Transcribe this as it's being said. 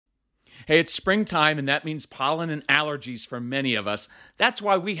Hey, it's springtime, and that means pollen and allergies for many of us. That's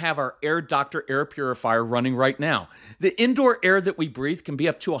why we have our Air Doctor air purifier running right now. The indoor air that we breathe can be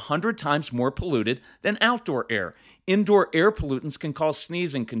up to 100 times more polluted than outdoor air. Indoor air pollutants can cause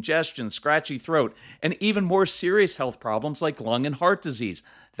sneezing, congestion, scratchy throat, and even more serious health problems like lung and heart disease.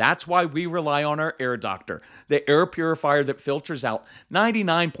 That's why we rely on our Air Doctor, the air purifier that filters out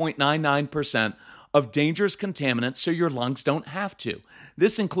 99.99% of dangerous contaminants so your lungs don't have to.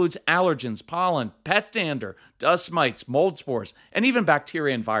 This includes allergens, pollen, pet dander, dust mites, mold spores, and even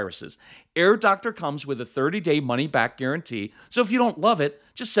bacteria and viruses. Air Doctor comes with a 30-day money-back guarantee, so if you don't love it,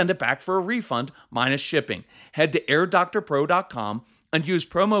 just send it back for a refund minus shipping. Head to airdoctorpro.com and use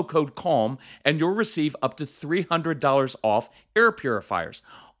promo code CALM, and you'll receive up to $300 off air purifiers.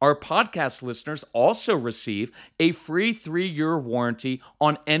 Our podcast listeners also receive a free 3-year warranty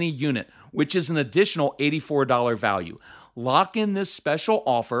on any unit, which is an additional $84 value. Lock in this special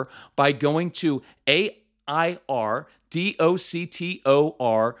offer by going to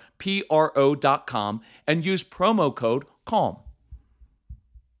airdoctorpro.com and use promo code CALM.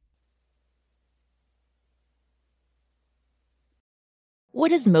 What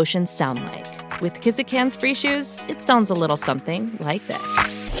does motion sound like? With Kizik Hands Free Shoes, it sounds a little something like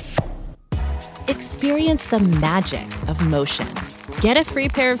this. Experience the magic of motion. Get a free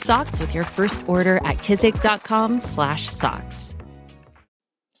pair of socks with your first order at kizik.com/socks.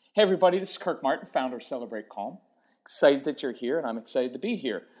 Hey everybody, this is Kirk Martin, founder of Celebrate Calm. Excited that you're here, and I'm excited to be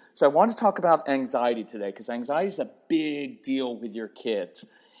here. So I want to talk about anxiety today, because anxiety is a big deal with your kids.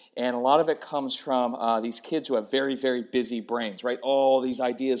 And a lot of it comes from these kids who have very, very busy brains, right? All these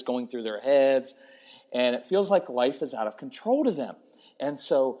ideas going through their heads, and it feels like life is out of control to them. And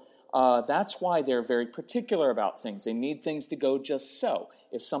so that's why they're very particular about things. They need things to go just so.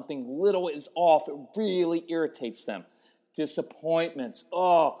 If something little is off, it really irritates them. Disappointments,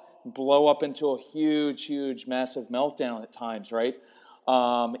 blow up into a huge, huge, massive meltdown at times, right?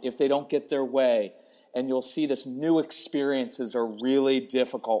 If they don't get their way. And you'll see this, new experiences are really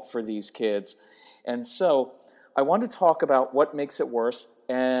difficult for these kids. And so I want to talk about what makes it worse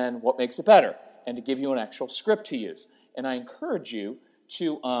and what makes it better, and to give you an actual script to use. And I encourage you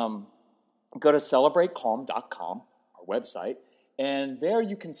to go to celebratecalm.com, our website, and there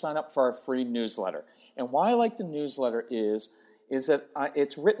you can sign up for our free newsletter. And why I like the newsletter is that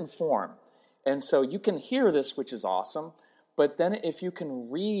it's written form. And so you can hear this, which is awesome, but then if you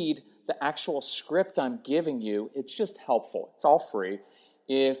can read the actual script I'm giving you, it's just helpful. It's all free.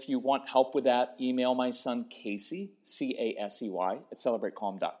 If you want help with that, email my son Casey, C-A-S-E-Y, at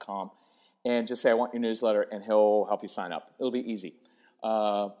celebratecalm.com, and just say, I want your newsletter, and he'll help you sign up. It'll be easy.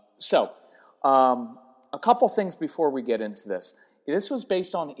 A couple things before we get into this. This was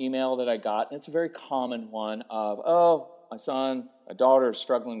based on an email that I got, and it's a very common one of, my daughter is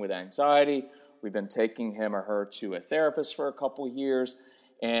struggling with anxiety. We've been taking him or her to a therapist for a couple of years,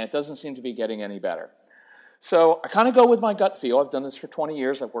 and it doesn't seem to be getting any better. So I kind of go with my gut feel. I've done this for 20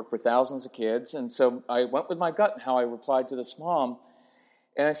 years. I've worked with thousands of kids, and so I went with my gut and how I replied to this mom.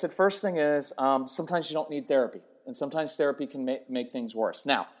 And I said, first thing is, sometimes you don't need therapy, and sometimes therapy can make things worse.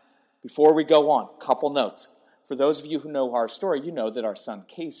 Now, before we go on, a couple notes. For those of you who know our story, you know that our son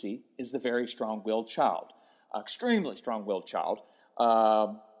Casey is the very strong-willed child, extremely strong-willed child,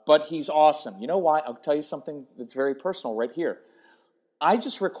 but he's awesome. You know why? I'll tell you something that's very personal right here. I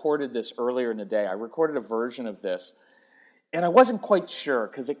just recorded this earlier in the day. I recorded a version of this, and I wasn't quite sure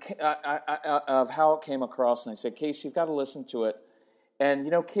because of how it came across, and I said, Casey, you've got to listen to it. And,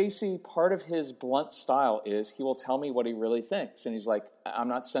 Casey, part of his blunt style is he will tell me what he really thinks, and he's like, I'm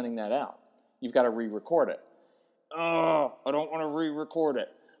not sending that out. You've got to re-record it. Oh, I don't want to re-record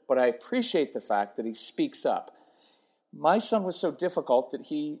it. But I appreciate the fact that he speaks up. My son was so difficult that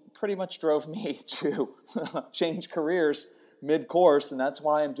he pretty much drove me to change careers mid-course, and that's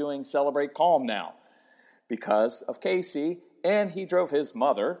why I'm doing Celebrate Calm now, because of Casey, and he drove his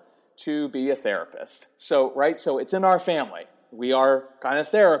mother to be a therapist. So it's in our family. We are kind of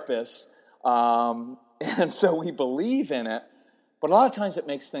therapists, and so we believe in it, but a lot of times it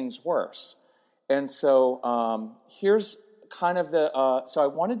makes things worse. And so here's kind of so I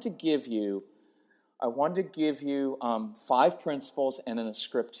wanted to give you 5 principles and then a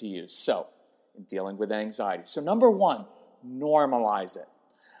script to use. So, in dealing with anxiety. So number 1, normalize it.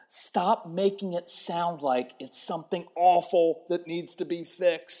 Stop making it sound like it's something awful that needs to be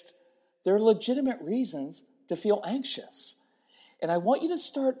fixed. There are legitimate reasons to feel anxious. And I want you to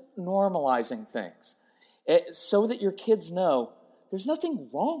start normalizing things so that your kids know there's nothing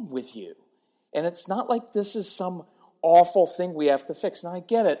wrong with you. And it's not like this is some awful thing we have to fix. Now, I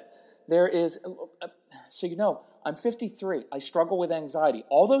get it. There is, I'm 53. I struggle with anxiety.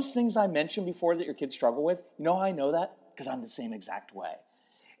 All those things I mentioned before that your kids struggle with, you know how I know that? Because I'm the same exact way.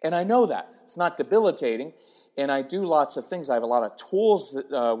 And I know that. It's not debilitating. And I do lots of things. I have a lot of tools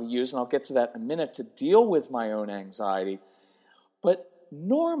that we use, and I'll get to that in a minute, to deal with my own anxiety. But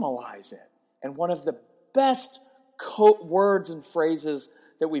normalize it. And one of the best words and phrases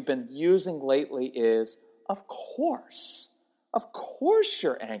that we've been using lately is, of course. Of course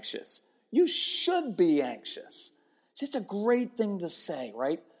you're anxious. You should be anxious. It's a great thing to say,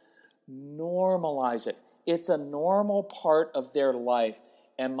 right? Normalize it. It's a normal part of their life.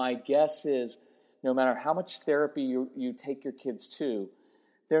 And my guess is, no matter how much therapy you take your kids to,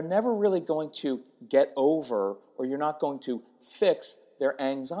 they're never really going to get over, or you're not going to fix their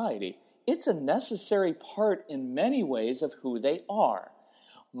anxiety. It's a necessary part in many ways of who they are.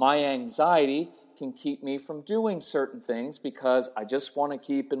 My anxiety can keep me from doing certain things because I just want to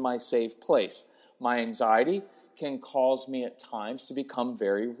keep in my safe place. My anxiety can cause me at times to become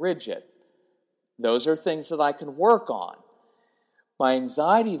very rigid. Those are things that I can work on. My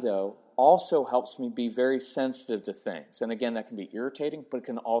anxiety, though, also helps me be very sensitive to things. And again, that can be irritating, but it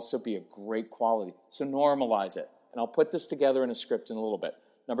can also be a great quality. So normalize it. And I'll put this together in a script in a little bit.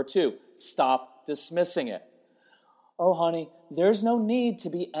 Number 2, stop dismissing it. Oh, honey, there's no need to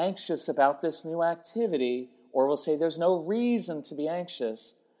be anxious about this new activity, or we'll say there's no reason to be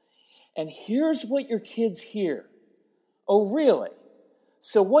anxious. And here's what your kids hear. Oh, really?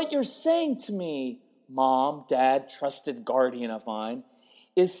 So what you're saying to me, Mom, Dad, trusted guardian of mine,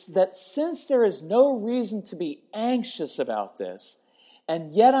 is that since there is no reason to be anxious about this,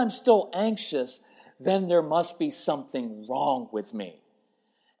 and yet I'm still anxious, then there must be something wrong with me.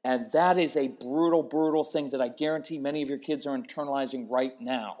 And that is a brutal, brutal thing that I guarantee many of your kids are internalizing right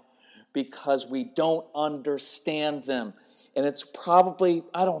now because we don't understand them. And it's probably,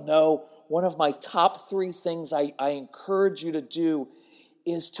 I don't know, one of my top 3 things I encourage you to do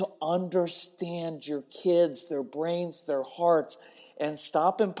is to understand your kids, their brains, their hearts, and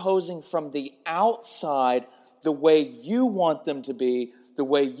stop imposing from the outside the way you want them to be, the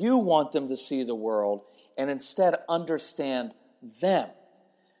way you want them to see the world, and instead understand them.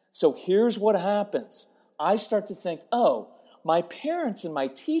 So here's what happens. I start to think, oh, my parents and my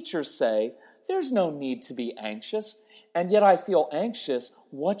teachers say there's no need to be anxious, and yet I feel anxious.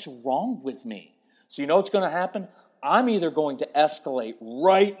 What's wrong with me? So you know what's going to happen? I'm either going to escalate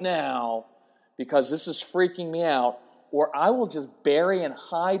right now because this is freaking me out, or I will just bury and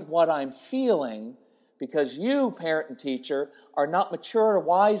hide what I'm feeling because you, parent and teacher, are not mature or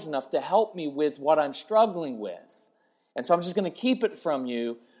wise enough to help me with what I'm struggling with. And so I'm just going to keep it from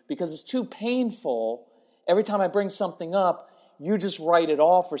you because it's too painful. Every time I bring something up, you just write it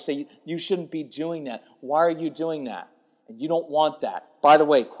off or say, you shouldn't be doing that. Why are you doing that? And you don't want that. By the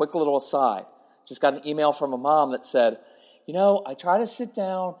way, quick little aside. Just got an email from a mom that said, you know, I try to sit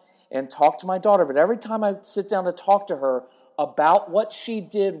down and talk to my daughter, but every time I sit down to talk to her about what she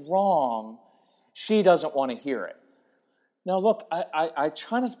did wrong, she doesn't want to hear it. Now, look, I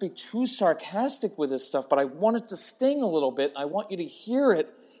try not to be too sarcastic with this stuff, but I want it to sting a little bit. I want you to hear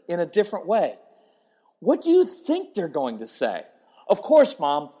it in a different way. What do you think they're going to say? Of course,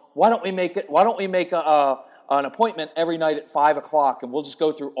 Mom, why don't we make an appointment every night at 5 o'clock and we'll just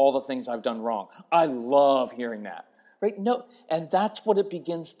go through all the things I've done wrong. I love hearing that. Right? No, and that's what it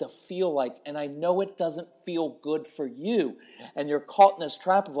begins to feel like. And I know it doesn't feel good for you. And you're caught in this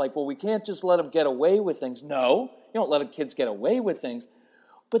trap of like, well, we can't just let them get away with things. No, you don't let kids get away with things.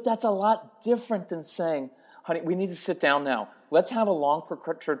 But that's a lot different than saying, honey, we need to sit down now. Let's have a long,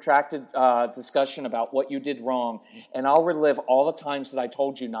 protracted discussion about what you did wrong. And I'll relive all the times that I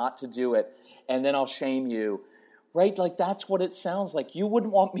told you not to do it. And then I'll shame you. Right? Like that's what it sounds like. You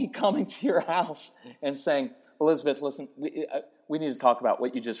wouldn't want me coming to your house and saying, Elizabeth, listen, we need to talk about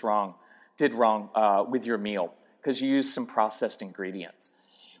what you just did wrong with your meal because you used some processed ingredients.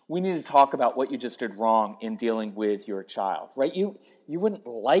 We need to talk about what you just did wrong in dealing with your child, right? You wouldn't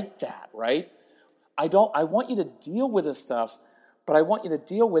like that, right? I want you to deal with this stuff, but I want you to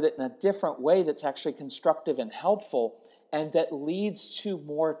deal with it in a different way that's actually constructive and helpful and that leads to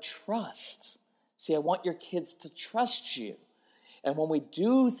more trust. See, I want your kids to trust you. And when we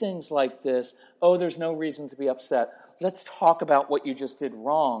do things like this, oh, there's no reason to be upset. Let's talk about what you just did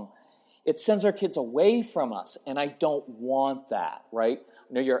wrong. It sends our kids away from us, and I don't want that, right?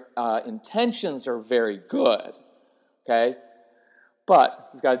 I know your intentions are very good, okay? But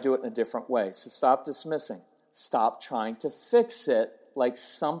you've got to do it in a different way. So stop dismissing. Stop trying to fix it like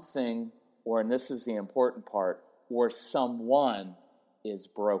something, or, and this is the important part, or someone is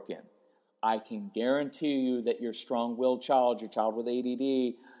broken. I can guarantee you that your strong-willed child, your child with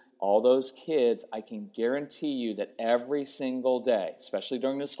ADD, all those kids, I can guarantee you that every single day, especially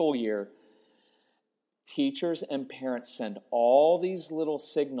during the school year, teachers and parents send all these little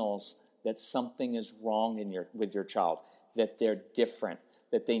signals that something is wrong with your child, that they're different,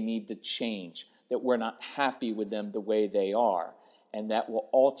 that they need to change, that we're not happy with them the way they are, and that will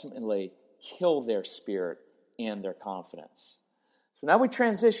ultimately kill their spirit and their confidence. So now we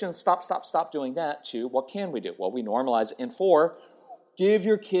transition, stop doing that to what can we do? Well, we normalize it. And 4, give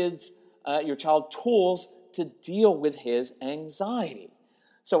your child tools to deal with his anxiety.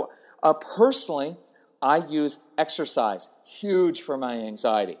 So personally, I use exercise, huge for my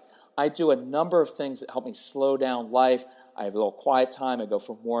anxiety. I do a number of things that help me slow down life. I have a little quiet time. I go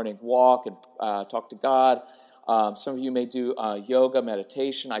for a morning walk and talk to God. Some of you may do yoga,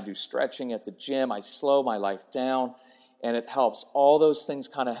 meditation. I do stretching at the gym. I slow my life down, and it helps. All those things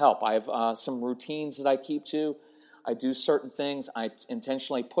kind of help. I have some routines that I keep to. I do certain things. I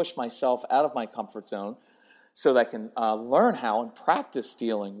intentionally push myself out of my comfort zone so that I can learn how and practice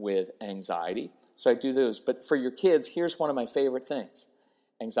dealing with anxiety. So I do those. But for your kids, here's one of my favorite things.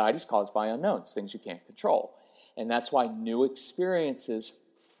 Anxiety is caused by unknowns, things you can't control. And that's why new experiences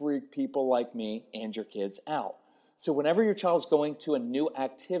freak people like me and your kids out. So whenever your child's going to a new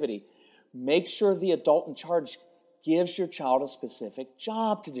activity, make sure the adult in charge gives your child a specific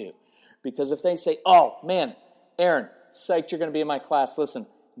job to do. Because if they say, oh, man, Aaron, psyched you're going to be in my class. Listen,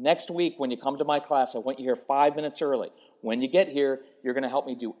 next week when you come to my class, I want you here 5 minutes early. When you get here, you're going to help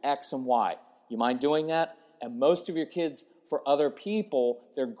me do X and Y. You mind doing that? And most of your kids, for other people,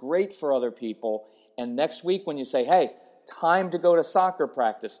 they're great for other people. And next week when you say, hey, time to go to soccer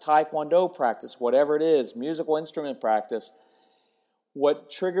practice, taekwondo practice, whatever it is, musical instrument practice, what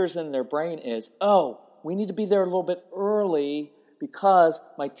triggers in their brain is, oh, we need to be there a little bit early because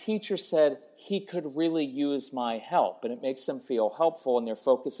my teacher said he could really use my help. And it makes them feel helpful, and they're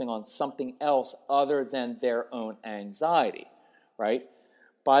focusing on something else other than their own anxiety, right?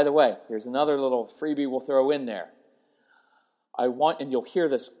 By the way, here's another little freebie we'll throw in there. And you'll hear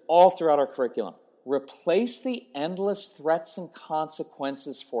this all throughout our curriculum, replace the endless threats and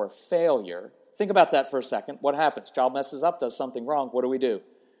consequences for failure. Think about that for a second. What happens? Child messes up, does something wrong. What do?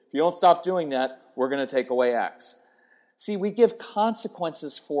 If you don't stop doing that, we're going to take away X. See, we give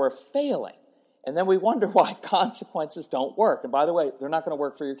consequences for failing, and then we wonder why consequences don't work. And by the way, they're not going to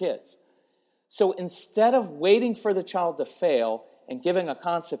work for your kids. So instead of waiting for the child to fail and giving a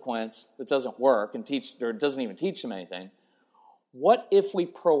consequence that doesn't work and doesn't even teach them anything, what if we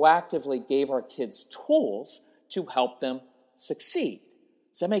proactively gave our kids tools to help them succeed?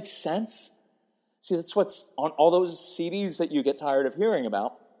 Does that make sense? See, that's what's on all those CDs that you get tired of hearing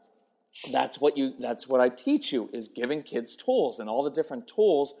about. That's what I teach you, is giving kids tools and all the different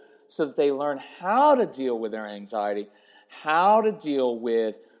tools so that they learn how to deal with their anxiety, how to deal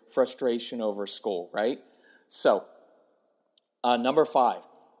with frustration over school, right? So, number 5,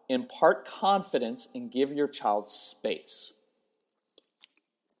 impart confidence and give your child space.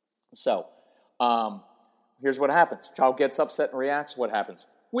 So, here's what happens. Child gets upset and reacts. What happens?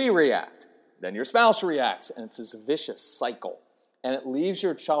 We react. Then your spouse reacts, and it's this vicious cycle. And it leaves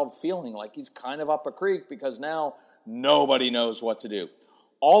your child feeling like he's kind of up a creek because now nobody knows what to do.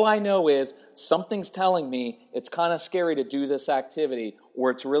 All I know is something's telling me it's kind of scary to do this activity,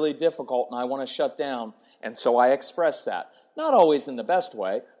 or it's really difficult and I want to shut down. And so I express that. Not always in the best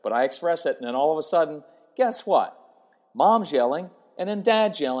way, but I express it. And then all of a sudden, guess what? Mom's yelling, and then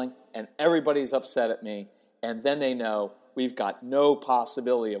Dad's yelling, and everybody's upset at me. And then they know we've got no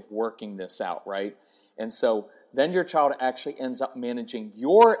possibility of working this out, right? And so then your child actually ends up managing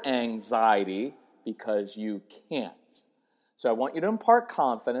your anxiety because you can't. So I want you to impart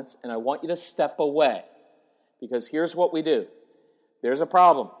confidence, and I want you to step away. Because here's what we do. There's a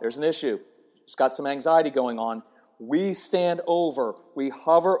problem. There's an issue. It's got some anxiety going on. We stand over. We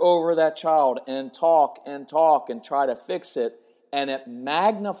hover over that child and talk and try to fix it, and it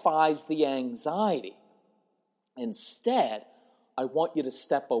magnifies the anxiety. Instead, I want you to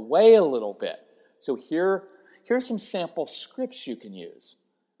step away a little bit. So here's some sample scripts you can use.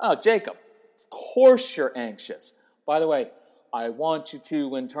 Oh, Jacob, of course you're anxious. By the way, I want you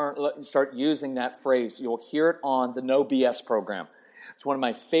to start using that phrase. You'll hear it on the No BS program. It's one of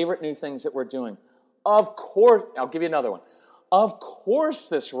my favorite new things that we're doing. Of course, I'll give you another one. Of course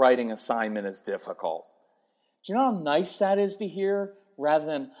this writing assignment is difficult. Do you know how nice that is to hear? Rather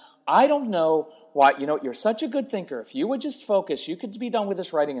than, I don't know why, you're such a good thinker. If you would just focus, you could be done with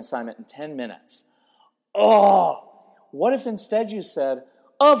this writing assignment in 10 minutes. Oh, what if instead you said,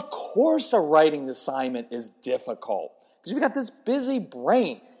 of course a writing assignment is difficult. Because you've got this busy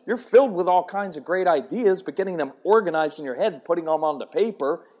brain. You're filled with all kinds of great ideas, but getting them organized in your head and putting them onto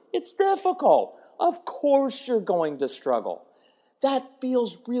paper It's difficult. Of course you're going to struggle. That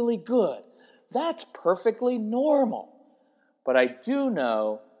feels really good. That's perfectly normal. But I do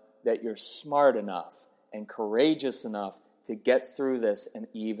know that you're smart enough and courageous enough to get through this and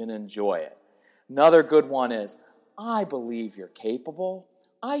even enjoy it. Another good one is, I believe you're capable.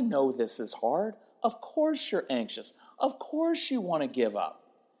 I know this is hard. Of course you're anxious. Of course you want to give up.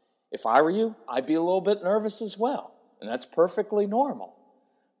 If I were you, I'd be a little bit nervous as well. And that's perfectly normal.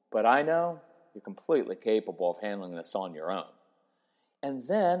 But I know you're completely capable of handling this on your own. And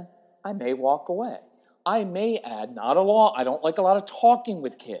then I may walk away. I may add, not a lot. I don't like a lot of talking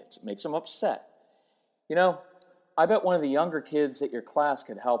with kids. It makes them upset. You know, I bet one of the younger kids at your class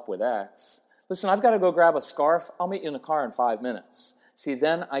could help with X. Listen, I've got to go grab a scarf. I'll meet you in the car in 5 minutes. See,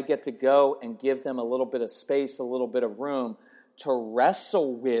 then I get to go and give them a little bit of space, a little bit of room to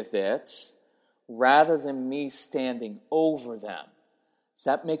wrestle with it rather than me standing over them. Does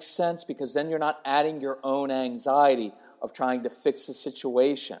that make sense? Because then you're not adding your own anxiety of trying to fix the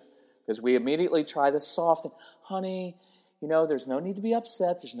situation. Because we immediately try the soft thing. Honey, you know, there's no need to be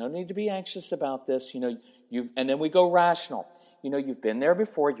upset. There's no need to be anxious about this. You know, and then we go rational. You know, you've been there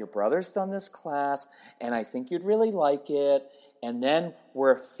before. Your brother's done this class, and I think you'd really like it. And then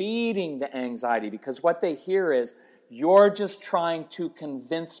we're feeding the anxiety because what they hear is, you're just trying to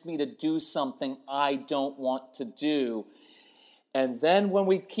convince me to do something I don't want to do. And then when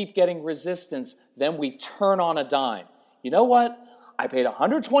we keep getting resistance, then we turn on a dime. You know what? I paid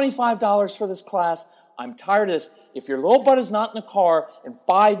 $125 for this class. I'm tired of this. If your little butt is not in the car in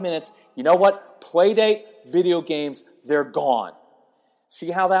 5 minutes, you know what? Play date, video games, they're gone.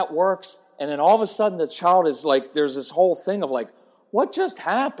 See how that works? And then all of a sudden the child is like, there's this whole thing of like, what just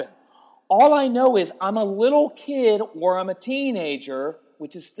happened? All I know is I'm a little kid or I'm a teenager,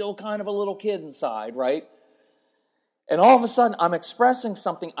 which is still kind of a little kid inside, right? And all of a sudden I'm expressing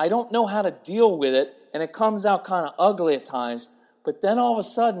something. I don't know how to deal with it, and it comes out kind of ugly at times. But then all of a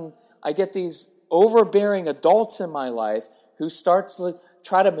sudden I get these overbearing adults in my life who start to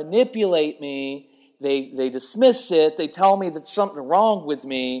try to manipulate me. They dismiss it. They tell me there's something wrong with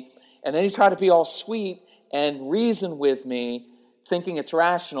me. And then they try to be all sweet and reason with me, thinking it's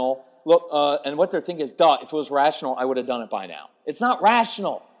rational. Look, and what they're thinking is, duh, if it was rational, I would have done it by now. It's not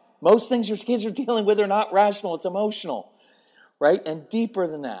rational. Most things your kids are dealing with are not rational. It's emotional, right? And deeper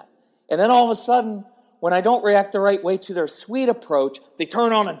than that. And then all of a sudden, when I don't react the right way to their sweet approach, they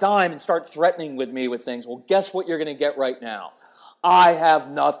turn on a dime and start threatening with me with things. Well, guess what you're going to get right now? I have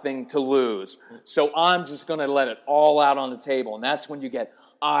nothing to lose. So I'm just going to let it all out on the table. And that's when you get,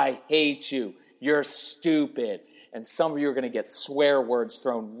 I hate you. You're stupid. And some of you are going to get swear words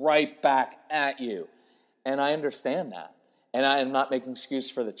thrown right back at you. And I understand that. And I am not making excuse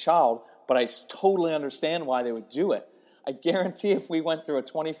for the child, but I totally understand why they would do it. I guarantee if we went through a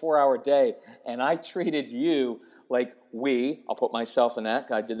 24-hour day and I treated you like I'll put myself in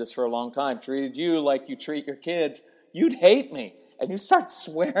that, I did this for a long time, treated you like you treat your kids, you'd hate me. And you start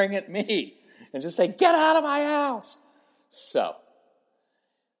swearing at me and just say, get out of my house. So,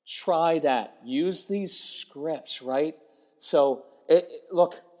 try that. Use these scripts, right? So,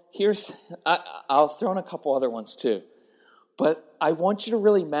 look, I'll throw in a couple other ones too. But I want you to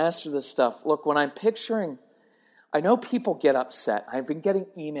really master this stuff. Look, when I'm picturing, I know people get upset. I've been getting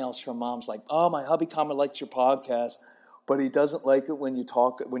emails from moms like, oh, my hubby kind of likes your podcast, but he doesn't like it when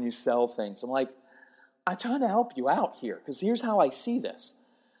you sell things. I'm like, I'm trying to help you out here because here's how I see this.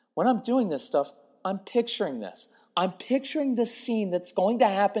 When I'm doing this stuff, I'm picturing this. I'm picturing this scene that's going to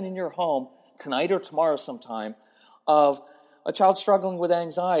happen in your home tonight or tomorrow sometime of a child struggling with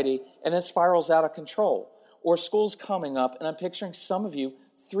anxiety and it spirals out of control. Or school's coming up and I'm picturing some of you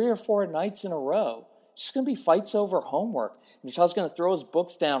 3 or 4 nights in a row. It's just going to be fights over homework. And your child's going to throw his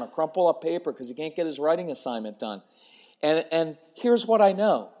books down or crumple up paper because he can't get his writing assignment done. And here's what I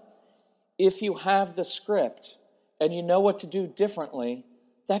know. If you have the script and you know what to do differently,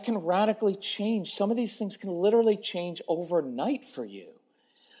 that can radically change. Some of these things can literally change overnight for you.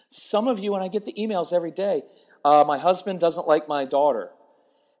 Some of you, and I get the emails every day, my husband doesn't like my daughter.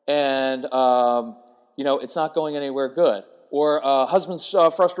 And, it's not going anywhere good. Or husband's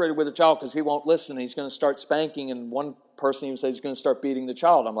frustrated with the child because he won't listen. He's going to start spanking. And one person even says he's going to start beating the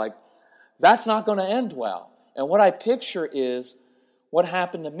child. I'm like, that's not going to end well. And what I picture is what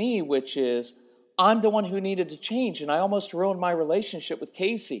happened to me, which is I'm the one who needed to change, and I almost ruined my relationship with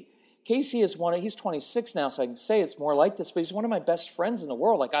Casey. Casey is he's 26 now, so I can say it's more like this, but he's one of my best friends in the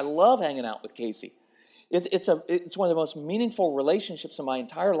world. Like, I love hanging out with Casey. It's one of the most meaningful relationships in my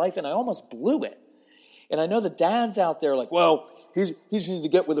entire life, and I almost blew it. And I know the dads out there are like, well, he's needs to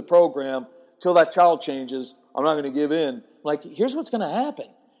get with the program till that child changes. I'm not going to give in. I'm like, here's what's going to happen.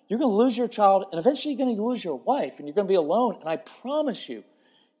 You're going to lose your child, and eventually you're going to lose your wife, and you're going to be alone. And I promise you,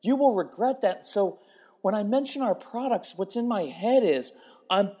 you will regret that. So when I mention our products, what's in my head is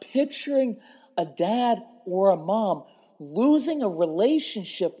I'm picturing a dad or a mom losing a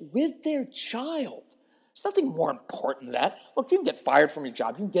relationship with their child. There's nothing more important than that. Look, you can get fired from your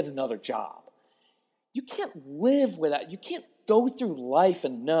job. You can get another job. You can't live without. You can't go through life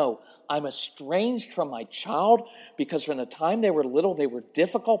and know I'm estranged from my child because from the time they were little, they were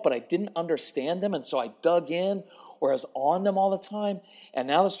difficult, but I didn't understand them, and so I dug in or I was on them all the time, and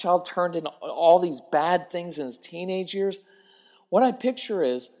now this child turned into all these bad things in his teenage years. What I picture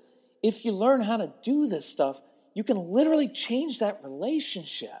is if you learn how to do this stuff, you can literally change that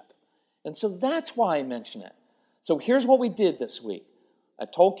relationship. And so that's why I mention it. So here's what we did this week. I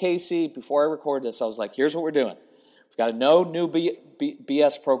told Casey before I recorded this, I was like, here's what we're doing. We've got a no new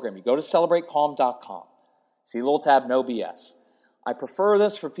BS program. You go to celebratecalm.com. See a little tab, no BS. I prefer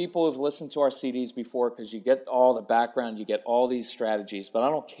this for people who've listened to our CDs before because you get all the background, you get all these strategies, but I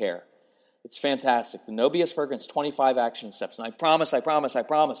don't care. It's fantastic. The no BS program is 25 action steps. And I promise,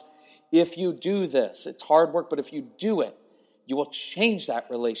 if you do this, it's hard work, but if you do it, you will change that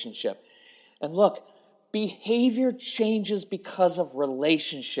relationship. And look, behavior changes because of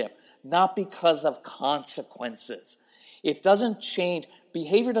relationship, not because of consequences. It doesn't change.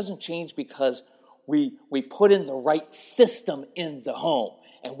 Behavior doesn't change because we put in the right system in the home.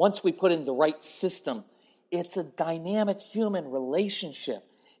 And once we put in the right system, it's a dynamic human relationship.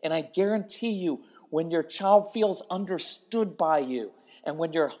 And I guarantee you, when your child feels understood by you, and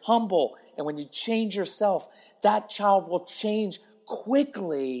when you're humble, and when you change yourself, that child will change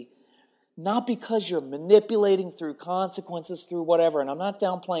quickly, not because you're manipulating through consequences, through whatever. And I'm not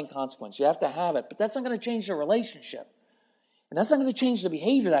downplaying consequence. You have to have it. But that's not going to change the relationship. And that's not going to change the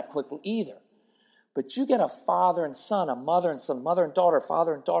behavior that quickly either. But you get a father and son, a mother and son, mother and daughter,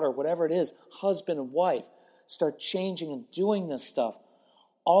 father and daughter, whatever it is, husband and wife, start changing and doing this stuff.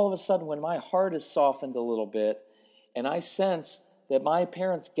 All of a sudden, when my heart is softened a little bit, and I sense that my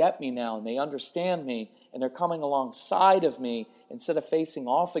parents get me now, and they understand me, and they're coming alongside of me instead of facing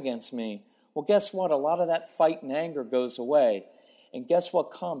off against me, well, guess what? A lot of that fight and anger goes away. And guess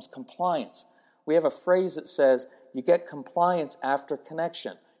what comes? Compliance. We have a phrase that says, you get compliance after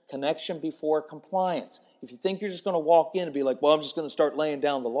connection. Connection before compliance. If you think you're just going to walk in and be like, well, I'm just going to start laying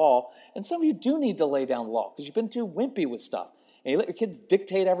down the law, and some of you do need to lay down the law because you've been too wimpy with stuff, and you let your kids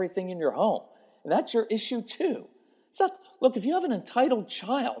dictate everything in your home, and that's your issue too. It's not, look, if you have an entitled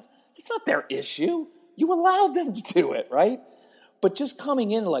child, that's not their issue. You allowed them to do it, right? But just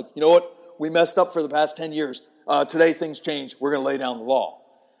coming in like, you know what, we messed up for the past 10 years. Today things change. We're going to lay down the law.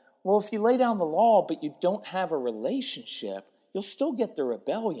 Well, if you lay down the law but you don't have a relationship, you'll still get the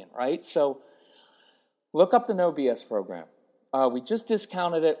rebellion, right? So look up the No BS program. We just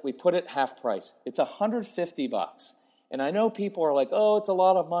discounted it. We put it half price. It's $150. And I know people are like, oh, it's a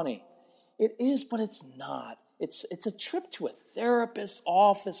lot of money. It is, but it's not. It's a trip to a therapist's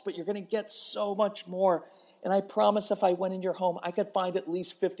office, but you're going to get so much more. And I promise if I went in your home, I could find at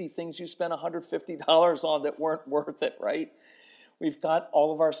least 50 things you spent $150 on that weren't worth it, right? We've got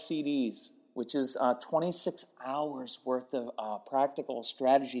all of our CDs, which is 26 hours worth of practical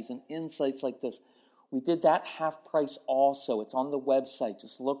strategies and insights like this. We did that half price also. It's on the website.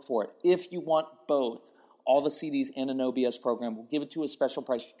 Just look for it. If you want both, all the CDs and a No BS program, we'll give it to you a special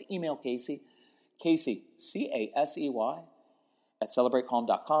price. Just email Casey, Casey, C-A-S-E-Y, at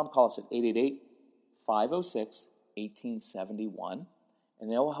celebratecalm.com. Call us at 888-506-1871,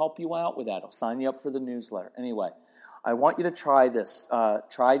 and they'll help you out with that. I'll sign you up for the newsletter. Anyway, I want you to try this.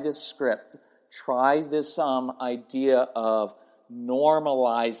 Try this script. Try this idea of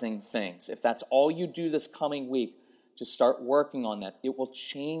normalizing things. If that's all you do this coming week, just start working on that. It will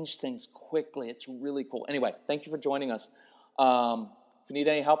change things quickly. It's really cool. Anyway, thank you for joining us. If you need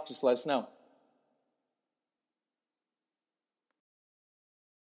any help, just let us know.